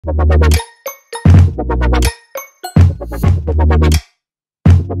I'm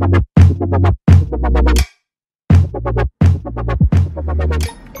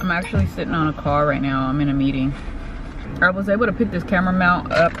actually sitting on a call right now. I'm in a meeting. I was able to pick this camera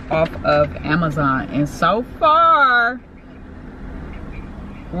mount up off of Amazon, and so far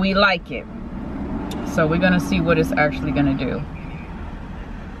we like it. So we're gonna see what it's actually gonna do.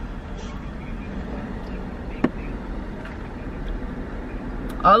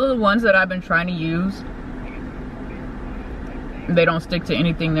 All of the ones that I've been trying to use, they don't stick to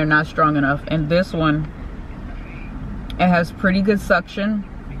anything. They're not strong enough. And this one, it has pretty good suction.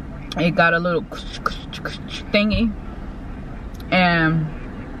 It got a little thingy, and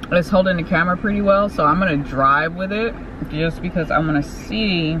it's holding the camera pretty well. So I'm gonna drive with it just because I want to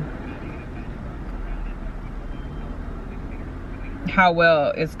see how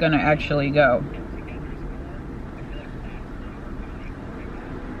well it's gonna actually go.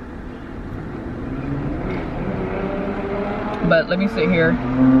 But let me sit here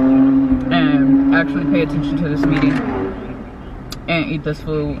and actually pay attention to this meeting and eat this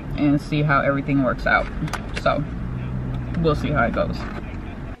food and see how everything works out. So we'll see how it goes.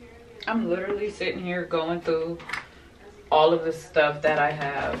 I'm literally sitting here going through all of the stuff that I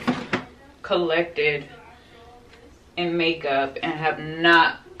have collected in makeup and have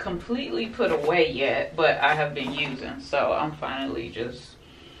not completely put away yet, but I have been using. So I'm finally just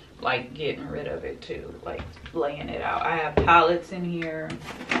like getting rid of it too, like laying it out. I have palettes in here.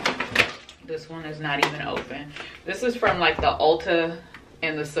 This one is not even open. This is from like the Ulta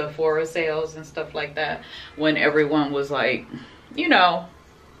and the Sephora sales and stuff like that, when everyone was like, you know,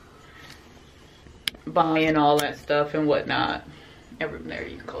 buying all that stuff and whatnot. There,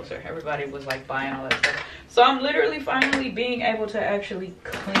 you closer. Everybody was like buying all that stuff. So I'm literally finally being able to actually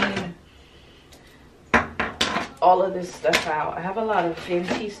clean all of this stuff out. I have a lot of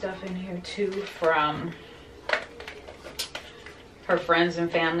Fenty stuff in here too from her friends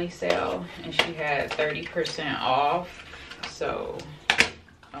and family sale, and she had 30% off, so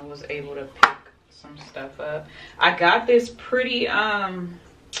I was able to pick some stuff up. I got this pretty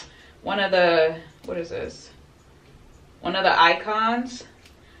one of the, what is this, one of the icons,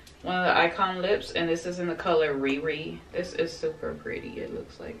 one of the icon lips, and this is in the color Riri. This is super pretty. It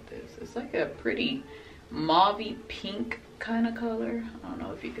looks like this. It's like a pretty mauvey pink kind of color. I don't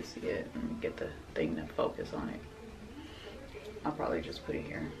know if you can see it. Let me get the thing to focus on it. I'll probably just put it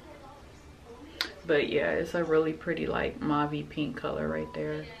here. But yeah, it's a really pretty like mauvey pink color right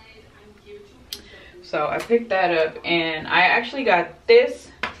there. So I picked that up, and I actually got this,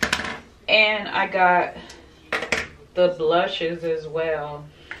 and I got the blushes as well.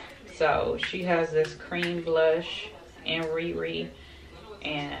 So she has this cream blush and Riri,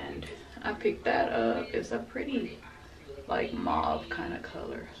 and I picked that up. It's a pretty like mauve kind of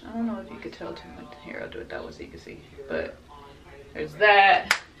color. I don't know if you could tell too much. Here, I'll do it that way so you can see. But there's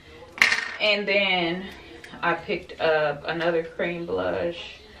that. And then I picked up another cream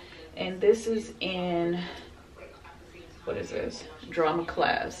blush, and this is in, what is this, Drama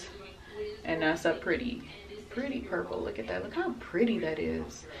Class, and that's a pretty purple. Look at that. Look how pretty that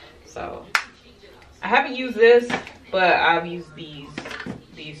is. So I haven't used this, but I've used these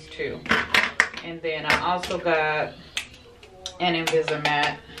two. And then I also got an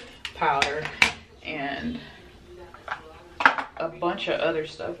Invisimatte powder and a bunch of other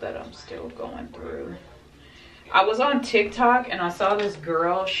stuff that I'm still going through. I was on TikTok and I saw this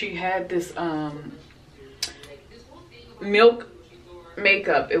girl. She had this milk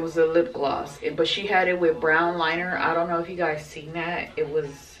makeup. It was a lip gloss, but she had it with brown liner. I don't know if you guys seen that. It was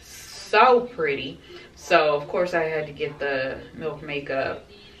so pretty. So of course I had to get the milk makeup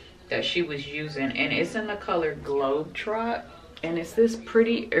that she was using, and it's in the color Globetrot, and it's this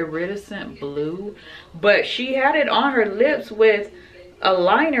pretty iridescent blue, but she had it on her lips with a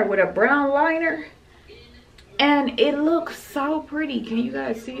liner, with a brown liner, and it looks so pretty. Can you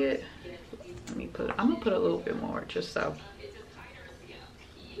guys see it? Let me put, I'm gonna put a little bit more just so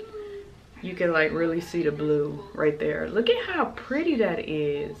you can like really see the blue right there. Look at how pretty that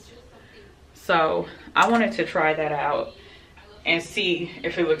is. So I wanted to try that out and see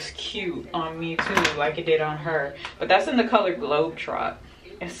if it looks cute on me too, like it did on her. But that's in the color Globetrot.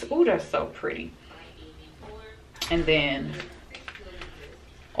 It's, ooh, that's so pretty. And then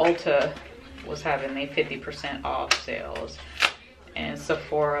Ulta was having a 50% off sales, and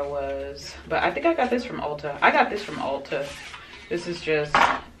Sephora was, but I think I got this from Ulta. I got this from Ulta. This is just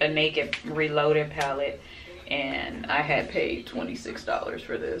a Naked Reloaded palette, and I had paid $26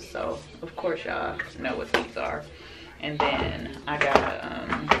 for this, so of course y'all know what these are. And then I got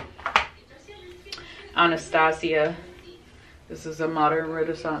Anastasia. This is a Modern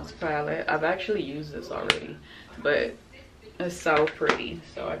Renaissance palette. I've actually used this already, but it's so pretty.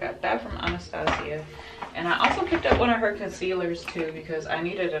 So I got that from Anastasia. And I also picked up one of her concealers too because I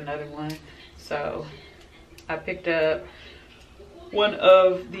needed another one. So I picked up one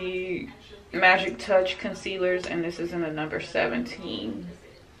of the Magic Touch concealers, and this is in the number 17.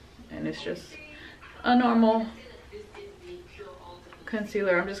 And it's just a normal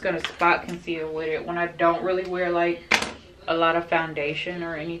concealer. I'm just gonna spot conceal with it when I don't really wear like a lot of foundation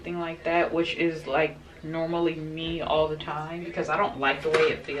or anything like that, which is like normally me all the time because I don't like the way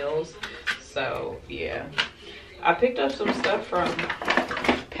it feels. So yeah, I picked up some stuff from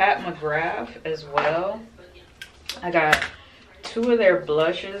Pat McGrath as well. I got 2 of their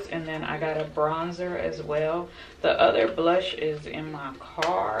blushes, and then I got a bronzer as well. The other blush is in my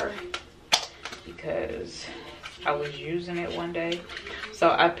car because I was using it one day.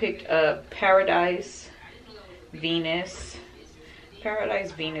 So I picked up Paradise Venus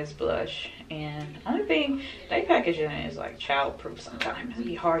blush, and only thing they package in it is like childproof sometimes. It'd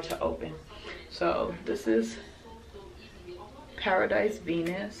be hard to open. So this is Paradise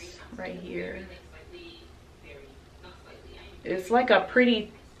Venus right here. It's like a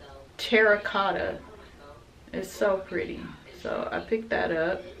pretty terracotta. It's so pretty. So I picked that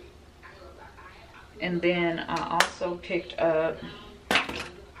up. And then I also picked up,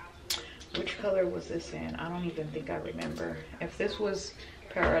 which color was this in? I don't even think I remember. If this was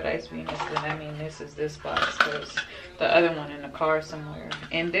Paradise Venus, then I mean this is this box, because the other one in the car somewhere.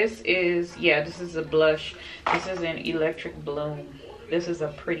 And this is, yeah, this is a blush. This is an Electric Bloom. This is a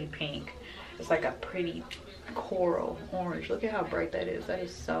pretty pink. It's like a pretty coral orange. Look at how bright that is. That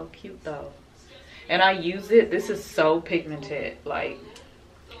is so cute though. And I use it. This is so pigmented. Like,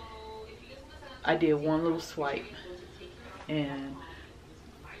 I did one little swipe and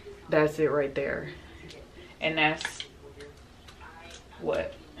that's it right there. And that's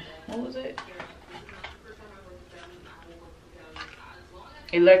what was it?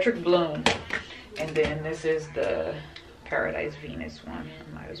 Electric Bloom. And then this is the Paradise Venus one.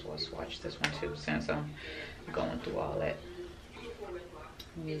 I might as well swatch this one too since I'm going through all that.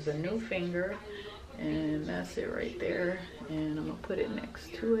 Use a new finger, and that's it right there. And I'm gonna put it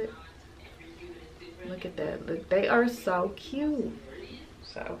next to it. Look at that. Look, they are so cute.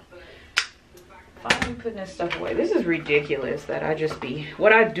 So finally putting this stuff away. This is ridiculous that I just be,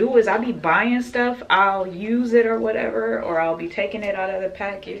 what I do is I be buying stuff, I'll use it or whatever, or I'll be taking it out of the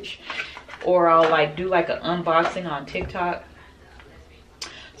package, or I'll like do like an unboxing on TikTok.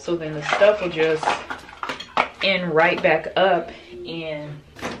 So then the stuff will just end right back up in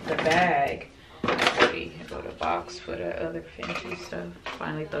the bag. Let's go to box for the other Fenty stuff.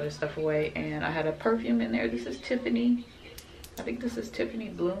 Finally throw this stuff away. And I had a perfume in there. This is Tiffany. I think this is Tiffany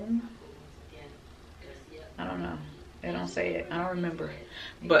Bloom. I don't know. They don't say it. I don't remember.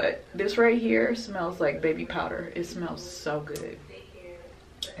 But this right here smells like baby powder. It smells so good.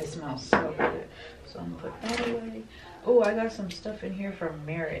 It smells so good. So I'm gonna put that away. Oh, I got some stuff in here from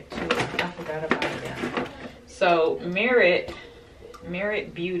Merit too. I forgot about them. So Merit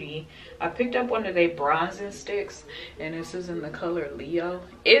Beauty, I picked up one of their bronzing sticks, and this is in the color Leo.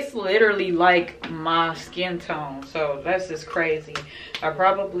 It's literally like my skin tone, so that's just crazy. I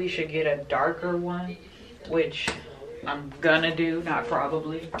probably should get a darker one, which I'm gonna do, not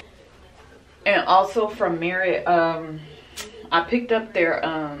probably. And also from Merit, I picked up their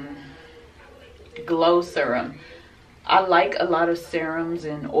glow serum. I like a lot of serums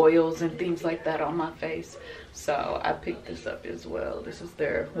and oils and things like that on my face, so I picked this up as well. This is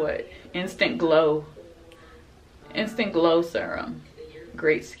their instant glow serum.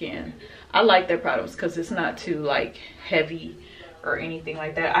 Great skin. I like their products because it's not too like heavy or anything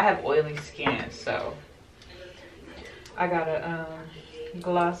like that. I have oily skin, so I got a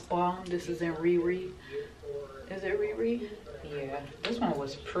gloss balm. This is in Riri. Is it Riri? Yeah, this one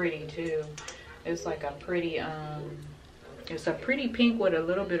was pretty too. It's like a pretty it's a pretty pink with a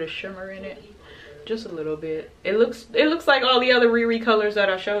little bit of shimmer in it, just a little bit. It looks like all the other Riri colors that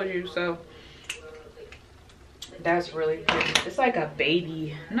I showed you, so that's really pretty. It's like a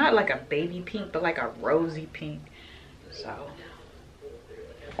baby, not like a baby pink, but like a rosy pink. So,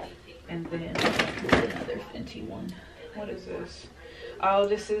 and then another Fenty one. What is this? Oh,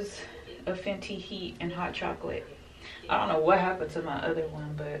 this is a Fenty Heat and Hot Chocolate. I don't know what happened to my other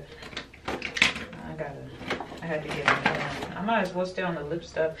one, but I had to get it done. I might as well stay on the lip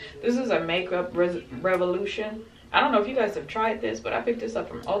stuff. This is a Makeup Revolution. I don't know if you guys have tried this, but I picked this up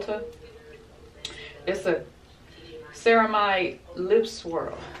from Ulta. It's a ceramide lip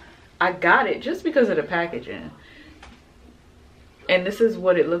swirl. I got it just because of the packaging. And this is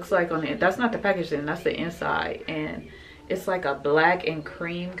what it looks like on it. That's not the packaging, that's the inside. And It's like a black and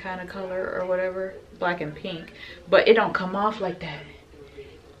cream kind of color or whatever, black and pink, but it don't come off like that.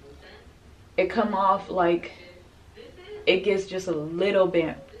 It come off like it gets just a little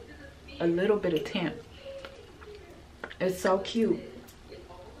bit of tint. It's so cute.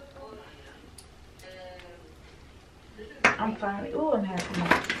 I'm finally, oh, I'm happy.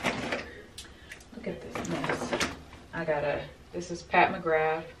 Look at this mess. I got this is Pat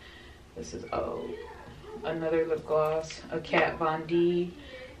McGrath. This is, oh, another lip gloss, a Kat Von D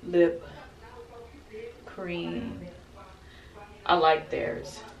lip cream. I like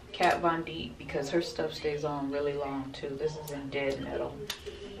theirs, Kat Von D, because her stuff stays on really long too. This is in Dead Metal.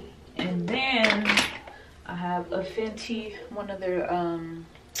 And then I have a Fenty, one of their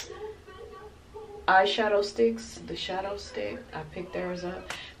eyeshadow sticks, the shadow stick. I picked theirs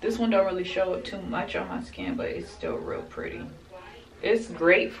up. This one don't really show up too much on my skin, but it's still real pretty. It's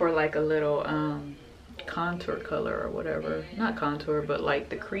great for like a little contour color or whatever. Not contour, but like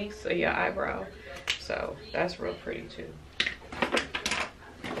the crease of your eyebrow. So that's real pretty too.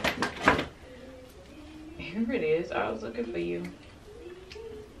 Here it is. I was looking for you.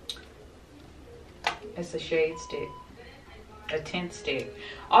 It's a shade stick. A tint stick.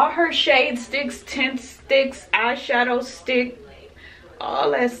 All her shade sticks, tint sticks, eyeshadow stick,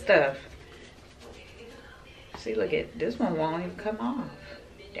 all that stuff. See, look at this one won't even come off.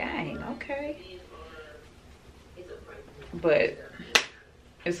 Dang, okay. But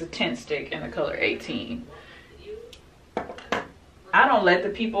it's a tint stick in the color 18. I don't let the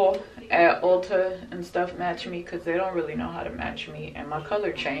people at Ulta and stuff match me because they don't really know how to match me, and my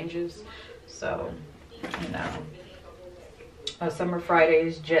color changes. So, you know. A Summer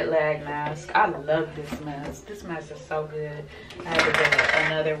Fridays jet lag mask. I love this mask. This mask is so good. I had to get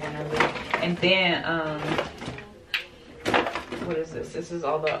another one of it. And then, what is this? This is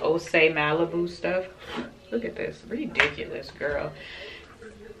all the Osé Malibu stuff. Look at this. Ridiculous, girl.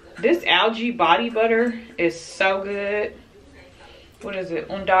 This algae body butter is so good. What is it?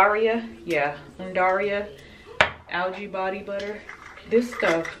 Undaria? Yeah, Undaria algae body butter. This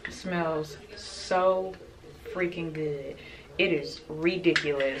stuff smells so freaking good. It is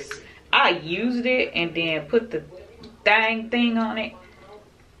ridiculous. I used it and then put the dang thing on it.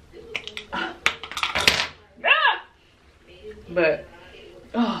 But,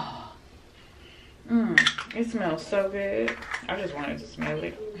 oh, it smells so good. I just wanted to smell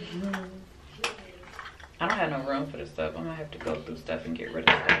it. I don't have no room for this stuff. I'm gonna have to go through stuff and get rid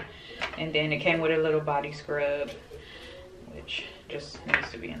of stuff. And then it came with a little body scrub, which just needs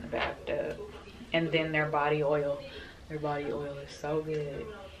to be in the bathtub. And then their body oil. Their body oil is so good.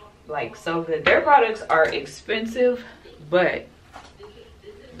 Like, so good. Their products are expensive, but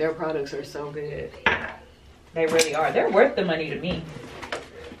their products are so good. They really are. They're worth the money to me.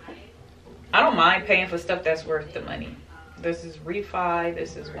 I don't mind paying for stuff that's worth the money. This is Refi.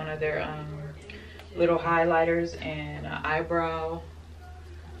 This is one of their little highlighters and eyebrow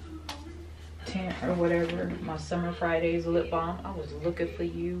tint or whatever. My Summer Fridays lip balm. I was looking for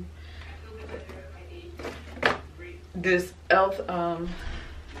you. This elf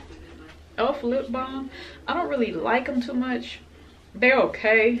lip balm. I don't really like them too much. They're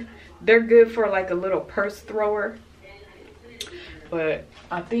okay. They're good for like a little purse thrower, but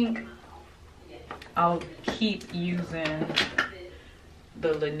I think I'll keep using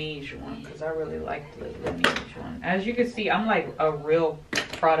the Laneige one because I really like the Laneige one. As you can see, I'm like a real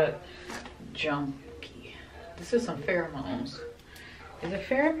product junkie. This is some pheromones. Is it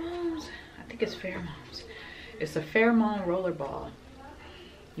pheromones? I think it's pheromones. It's a pheromone roller ball.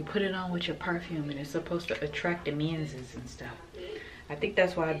 You put it on with your perfume and it's supposed to attract the menses and stuff. I think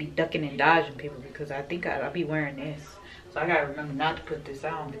that's why I be ducking and dodging people, because I think I'll be wearing this. So I gotta remember not to put this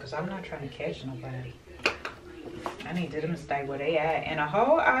on because I'm not trying to catch nobody. I need them to stay where they at. And a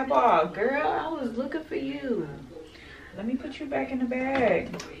whole eyeball. Girl, I was looking for you. Let me put you back in the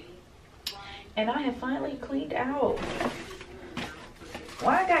bag. And I have finally cleaned out.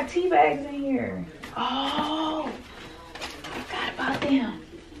 Why I got tea bags in here? Oh, I forgot about them.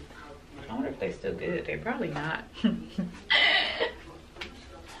 I wonder if they still good. They're probably not.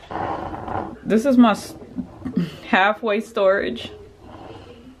 This is my halfway storage.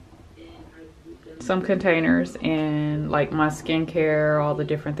 Some containers and like my skincare, all the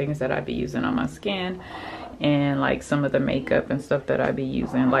different things that I'd be using on my skin, and like some of the makeup and stuff that I'd be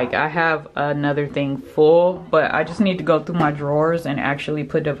using. Like I have another thing full, but I just need to go through my drawers and actually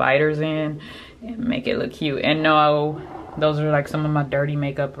put dividers in and make it look cute. And no, those are like some of my dirty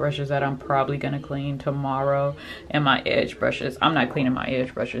makeup brushes that I'm probably gonna clean tomorrow, and my edge brushes. I'm not cleaning my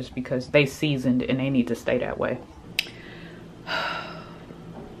edge brushes because they seasoned and they need to stay that way.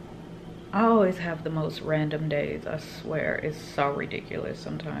 I always have the most random days. I swear, it's so ridiculous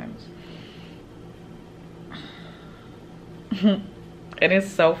sometimes. And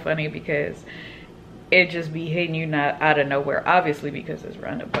it's so funny because it just be hitting you not out of nowhere, obviously because it's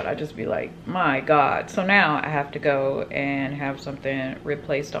random, but I just be like, my God. So now I have to go and have something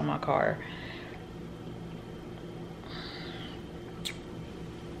replaced on my car.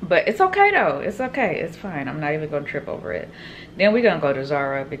 But it's okay though, it's okay, it's fine. I'm not even gonna trip over it. Then we're gonna go to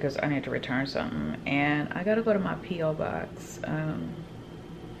Zara because I need to return something, and I gotta go to my P.O. box.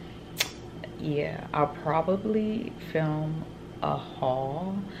 Yeah, I'll probably film a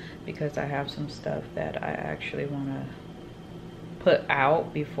haul because I have some stuff that I actually want to put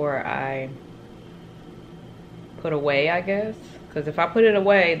out before I put away, I guess. Because if I put it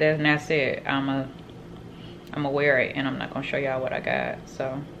away, then that's it. I'm gonna wear it and I'm not gonna show y'all what I got.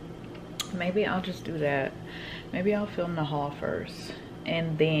 So maybe I'll just do that. Maybe I'll film the haul first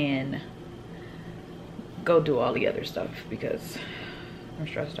and then go do all the other stuff because I'm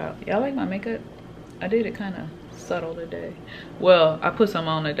stressed out. Y'all like my makeup? I did it kind of subtle today. Well, I put some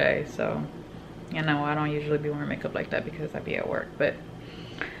on today, so you know I don't usually be wearing makeup like that because I be at work, but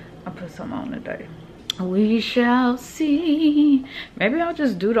I put some on today. We shall see. Maybe I'll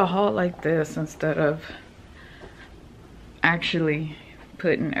just do the haul like this instead of actually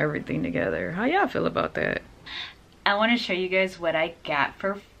putting everything together. How y'all feel about that? I want to show you guys what I got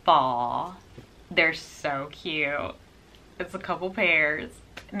for fall. They're so cute. It's a couple pairs.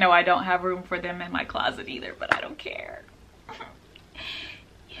 No, I don't have room for them in my closet either, but I don't care.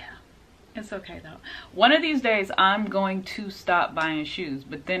 Yeah, it's okay though. One of these days I'm going to stop buying shoes,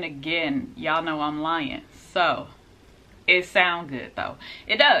 but then again, y'all know I'm lying. So it sound good though.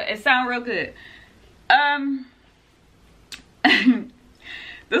 It does. It sound real good.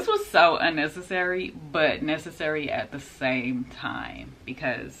 This was so unnecessary, but necessary at the same time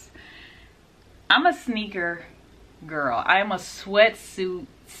because I'm a sneaker girl. I am a sweatsuit,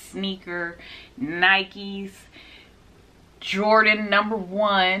 sneaker, Nikes, Jordan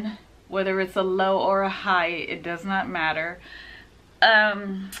 #1, whether it's a low or a high, it does not matter.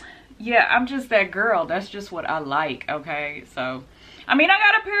 Yeah, I'm just that girl. That's just what I like, okay? So, I mean, I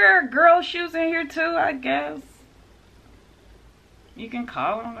got a pair of girl shoes in here too, I guess. You can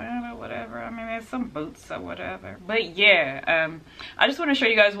call them that or whatever. I mean, there's some boots or whatever. But yeah, I just want to show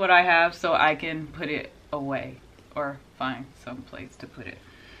you guys what I have so I can put it away or find some place to put it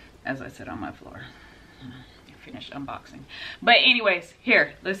as I sit on my floor. Finished unboxing. But anyways,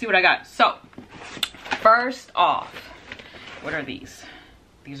 here, let's see what I got. So, first off, what are these?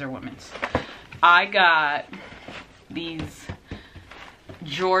 These are women's. I got these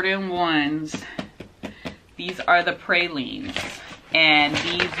Jordan 1s. These are the pralines. And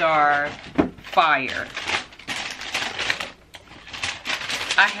these are fire.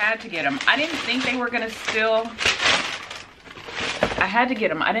 I had to get them. I didn't think they were gonna still, I had to get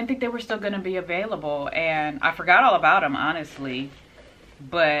them. I didn't think they were still gonna be available, and I forgot all about them, honestly.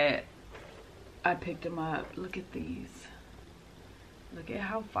 But I picked them up. Look at these. Look at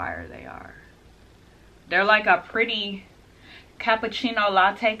how fire they are. They're like a pretty cappuccino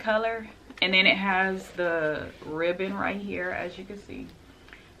latte color. And then it has the ribbon right here, as you can see.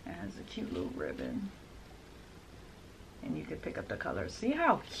 It has a cute little ribbon. And you can pick up the colors. See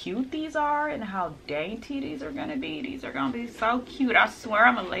how cute these are and how dainty these are gonna be? These are gonna be so cute. I swear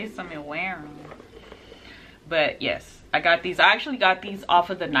I'm gonna lace them and wear them. But yes, I got these. I actually got these off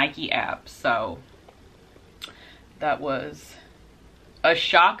of the Nike app. So that was a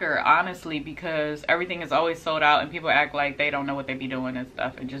shocker, honestly, because everything is always sold out and people act like they don't know what they be doing and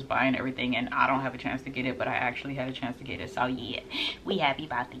stuff and just buying everything, and I don't have a chance to get it, but I actually had a chance to get it. So yeah, we happy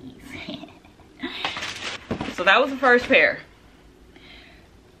about these. So that was the first pair.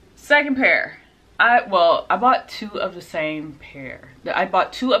 Second pair, I bought two of the same pair. I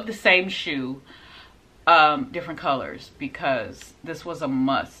bought two of the same shoe, different colors, because this was a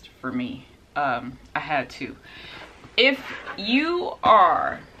must for me. I had to. If you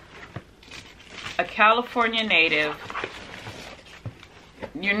are a California native,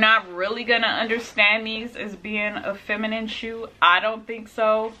 you're not really gonna understand these as being a feminine shoe. I don't think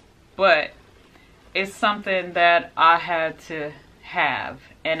so, but it's something that I had to have.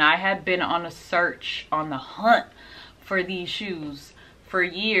 And I had been on a search, on the hunt for these shoes for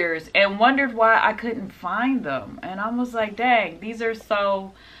years and wondered why I couldn't find them. And I was like, dang, these are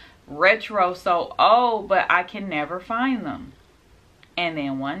so retro, so old, but I can never find them. And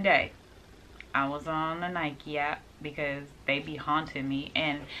then one day I was on the Nike app because they be haunting me,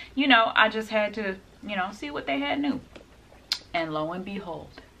 and you know, I just had to, you know, see what they had new, and lo and behold,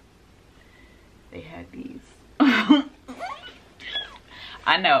 they had these.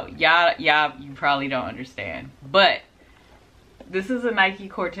 I know y'all you probably don't understand, but this is a Nike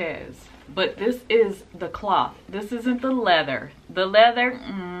Cortez, but this is the cloth. This isn't the leather. The leather,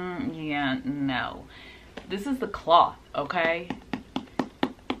 yeah, no. This is the cloth, okay?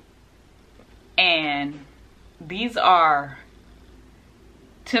 And these are,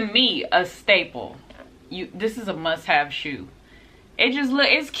 to me, a staple. This is a must-have shoe. It just look,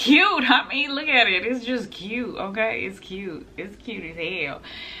 it's cute. I mean, look at it. It's just cute, okay? It's cute. It's cute as hell.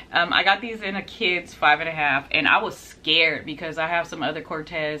 I got these in a kid's 5.5, and I was scared because I have some other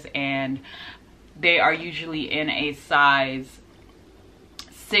Cortez, and they are usually in a size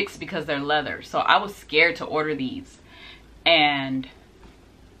 6 because they're leather. So I was scared to order these, and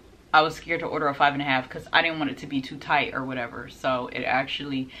I was scared to order a 5.5 because I didn't want it to be too tight or whatever. So it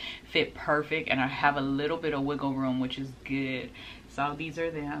actually fit perfect, and I have a little bit of wiggle room, which is good. So these are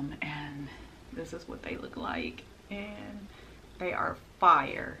them, and this is what they look like, and they are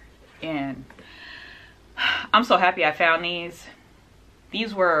fire. And I'm so happy I found these.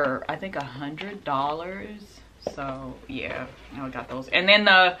 These were, I think, $100. So yeah, I got those. And then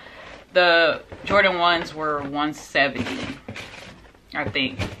the Jordan 1s were $170, I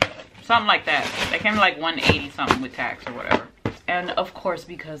think. Something like that. They came to like $180 something with tax or whatever. And of course,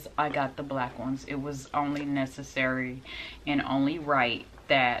 because I got the black ones, it was only necessary and only right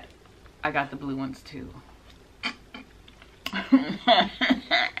that I got the blue ones too.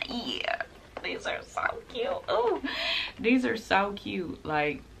 Yeah, these are so cute. Oh, these are so cute.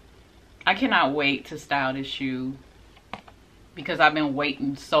 Like, I cannot wait to style this shoe because I've been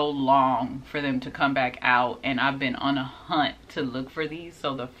waiting so long for them to come back out, and I've been on a hunt to look for these.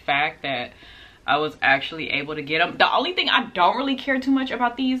 So the fact that I was actually able to get them. The only thing I don't really care too much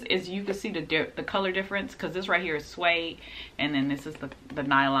about these is you can see the color difference, because this right here is suede and then this is the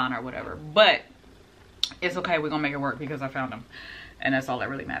nylon or whatever. But it's okay, we're gonna make it work because I found them, and that's all that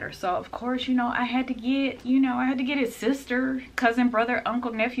really matters. So of course, you know, I had to get, you know, I had to get his sister, cousin, brother,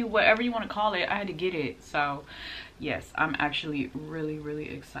 uncle, nephew, whatever you want to call it. I had to get it. So yes, I'm actually really, really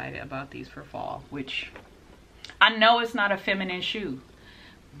excited about these for fall, which I know it's not a feminine shoe,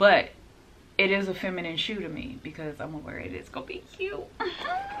 but it is a feminine shoe to me because I'm gonna wear it. It's gonna be cute.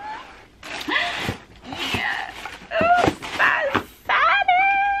 Yeah. Ooh, so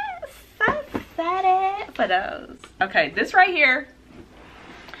excited for those. Okay, this right here.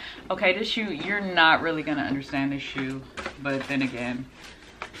 Okay, this shoe, you're not really gonna understand this shoe, but then again,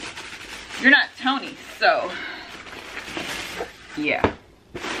 you're not Toni, so yeah.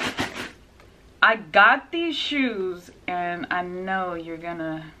 I got these shoes, and I know you're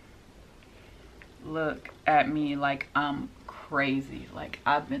gonna look at me like I'm crazy, like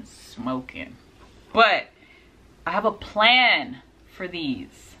I've been smoking, but I have a plan for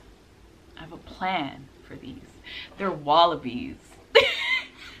these. I have a plan for these. They're wallabies.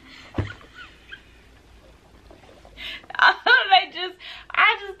 I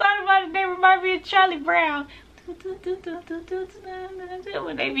just thought about it. They remind me of Charlie Brown when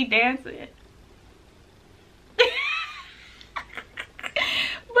they be dancing.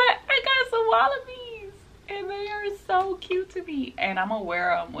 But I got some wallabies, and they are so cute to me, and I'm gonna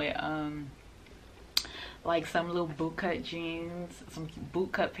wear them with like some little bootcut jeans, some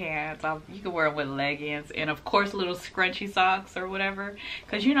bootcut pants. You can wear them with leggings, and of course little scrunchy socks or whatever,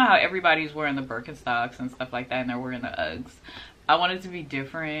 because you know how everybody's wearing the Birkenstocks and stuff like that, and they're wearing the Uggs. I wanted to be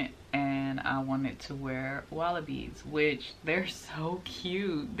different, and I wanted to wear wallabies, which they're so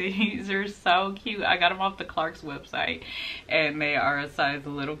cute. These are so cute. I got them off the Clark's website, and they are a size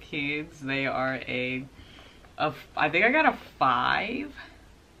little kids. They are I think I got a 5.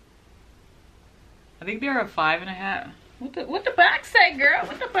 I think they're a 5.5. What the back say, girl?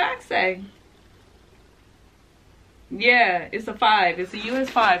 What the back say? Yeah, it's a 5. It's a US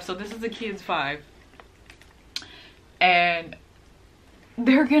 5, so this is a kid's 5. And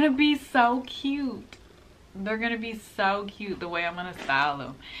they're gonna be so cute. They're gonna be so cute the way I'm gonna style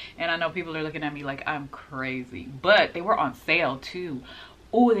them. And I know people are looking at me like I'm crazy, but they were on sale too.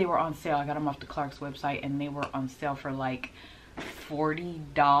 Oh, they were on sale. I got them off the Clark's website, and they were on sale for like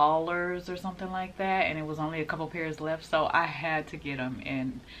 $40 or something like that, and it was only a couple pairs left, so I had to get them.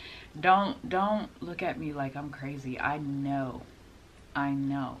 And don't look at me like I'm crazy. I know,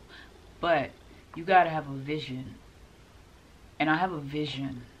 but you gotta have a vision, and I have a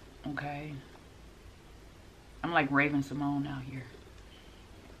vision. Okay, I'm like Raven Simone out here.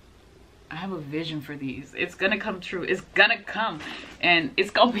 I have a vision for these. It's gonna come true. It's gonna come, and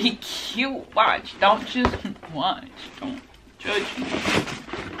it's gonna be cute. Watch. Don't just watch. Don't judge me.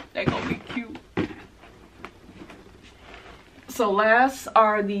 They're gonna be cute. So last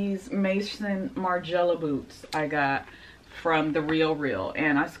are these Mason Margiela boots I got from the Real,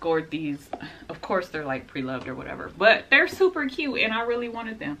 and I scored these. Of course they're like pre-loved or whatever, but they're super cute and I really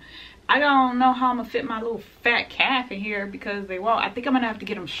wanted them. I don't know how I'm gonna fit my little fat calf in here because they won't. I think I'm gonna have to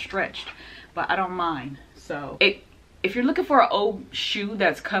get them stretched, but I don't mind. So if you're looking for an old shoe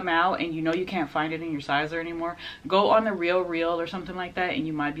that's come out and you know you can't find it in your size or anymore, go on the Real or something like that and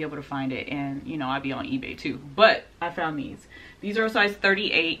you might be able to find it. And you know, I'd be on eBay too, but I found these. These are a size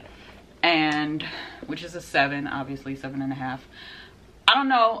 38, and which is a 7, obviously 7.5. I don't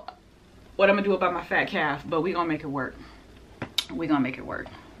know what I'm gonna do about my fat calf, but we're gonna make it work. We're gonna make it work.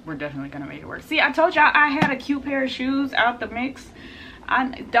 We're definitely gonna make it work. See, I told y'all I had a cute pair of shoes out the mix.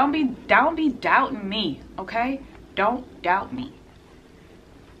 Don't be doubting me, okay? Don't doubt me.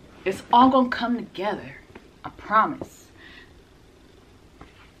 It's all gonna come together. I promise.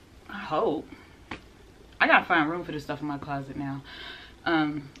 I hope. I gotta find room for this stuff in my closet now.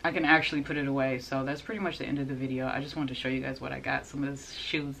 I can actually put it away. So that's pretty much the end of the video. I just wanted to show you guys what I got. Some of the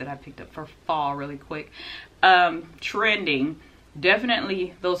shoes that I picked up for fall really quick. Trending.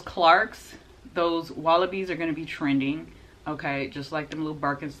 Definitely those Clarks, those Wallabies are gonna be trending. Okay, just like them little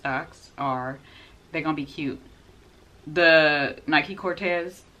Birkenstocks are. They're gonna be cute. The Nike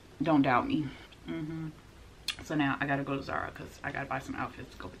Cortez, don't doubt me. So now I gotta go to Zara because I gotta buy some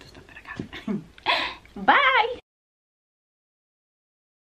outfits to go with the stuff that I got. Bye.